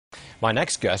My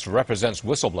next guest represents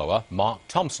whistleblower Mark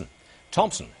Thompson.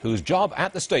 Thompson, whose job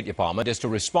at the State Department is to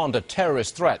respond to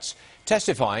terrorist threats,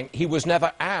 testifying he was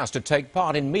never asked to take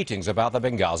part in meetings about the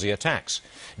Benghazi attacks.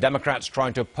 Democrats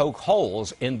trying to poke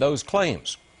holes in those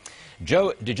claims.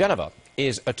 Joe DeGeneva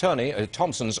is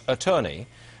Thompson's attorney.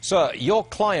 Sir, your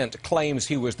client claims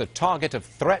he was the target of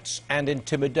threats and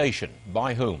intimidation.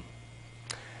 By whom?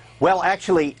 Well,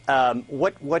 actually,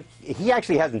 he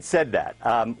actually hasn't said that.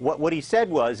 What he said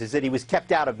is that he was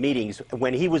kept out of meetings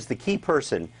when he was the key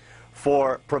person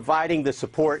for providing the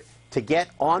support to get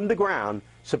on the ground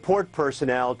support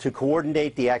personnel to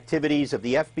coordinate the activities of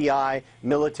the FBI,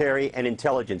 military, and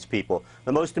intelligence people.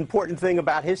 The most important thing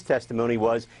about his testimony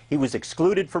was he was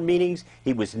excluded from meetings.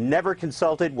 He was never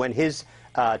consulted when his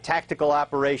tactical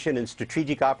operation and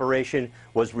strategic operation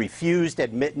was refused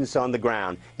admittance on the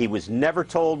ground. He was never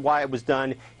told why it was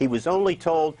done. He was only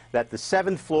told that the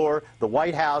 7th floor, the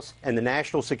White House, and the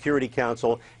National Security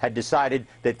Council had decided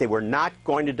that they were not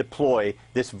going to deploy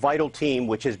this vital team,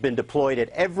 which has been deployed at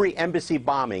every embassy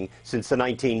bombing since the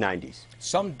 1990s.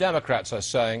 Some Democrats are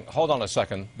saying, hold on a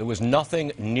second, there was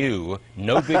nothing new,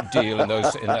 no big deal in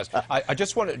those. I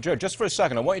just want to, just for a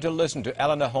second, I want you to listen to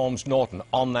Eleanor Holmes Norton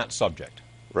on that subject.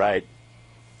 Right.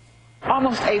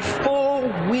 Almost a full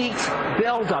week's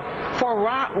buildup. For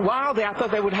a while there, I thought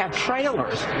they would have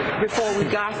trailers before we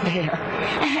got there.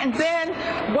 And then,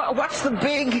 what's the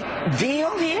big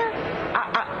deal here?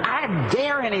 I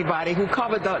dare anybody who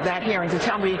covered that hearing to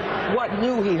tell me what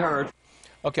new he heard.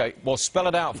 Okay, well, spell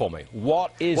it out for me.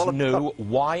 What is new?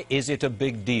 Why is it a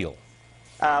big deal?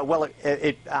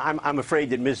 I'm afraid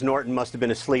that Ms. Norton must have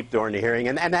been asleep during the hearing,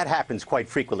 and that happens quite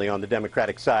frequently on the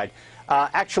Democratic side.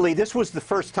 Actually, this was the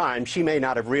first time, she may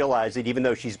not have realized it, even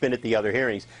though she's been at the other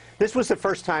hearings, this was the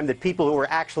first time that people who were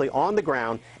actually on the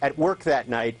ground at work that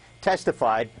night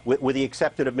testified, with the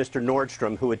exception of Mr.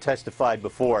 Nordstrom, who had testified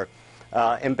before.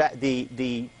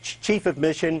 The chief of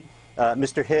mission,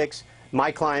 Mr. Hicks, my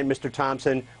client, Mr.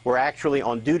 Thompson, were actually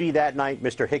on duty that night.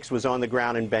 Mr. Hicks was on the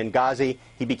ground in Benghazi.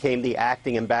 He became the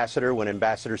acting ambassador when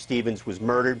Ambassador Stevens was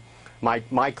murdered.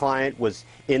 My client was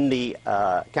in the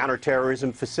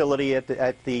counterterrorism facility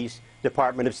at the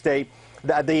Department of State.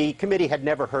 The committee had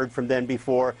never heard from them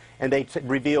before, and they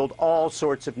revealed all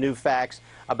sorts of new facts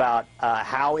about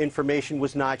how information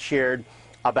was not shared,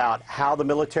 about how the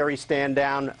military stand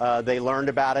down. They learned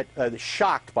about it,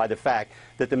 shocked by the fact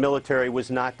that the military was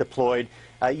not deployed.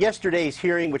 Yesterday's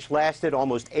hearing, which lasted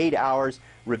almost 8 hours,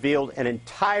 revealed an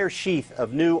entire sheath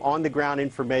of new on-the-ground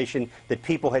information that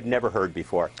people had never heard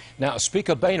before. Now,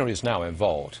 Speaker Boehner is now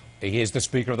involved. He is the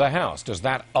Speaker of the House. Does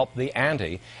that up the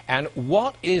ante? And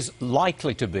what is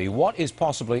likely to be, what is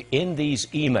possibly in these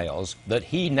emails that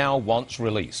he now wants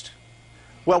released?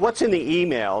 Well, what's in the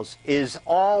emails is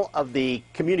all of the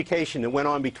communication that went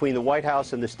on between the White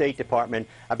House and the State Department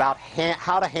about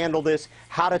how to handle this,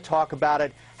 how to talk about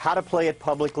it, how to play it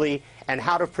publicly, and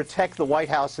how to protect the White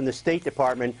House and the State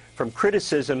Department from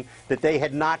criticism that they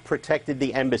had not protected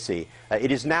the embassy.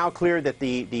 It is now clear that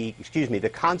the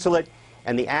consulate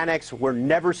and the annex were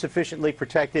never sufficiently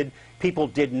protected. People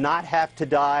did not have to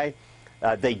die.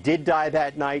 They did die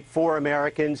that night, 4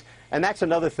 Americans. And that's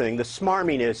another thing, the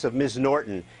smarminess of Ms.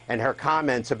 Norton and her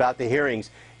comments about the hearings.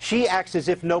 She acts as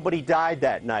if nobody died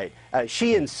that night.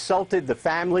 She insulted the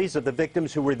families of the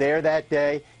victims who were there that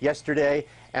day, yesterday,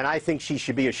 and I think she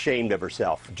should be ashamed of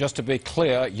herself. Just to be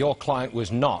clear, your client was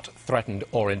not threatened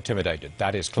or intimidated.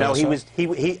 That is clear, No,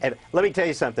 sir? Let me tell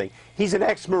you something. He's an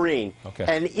ex-Marine. Okay.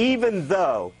 And even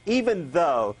though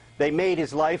they made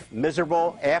his life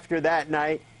miserable after that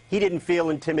night, he didn't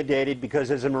feel intimidated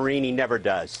because as a Marine he never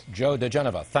does. Joe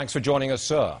DeGeneva, thanks for joining us,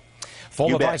 sir.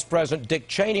 Former Vice President Dick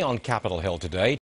Cheney on Capitol Hill today.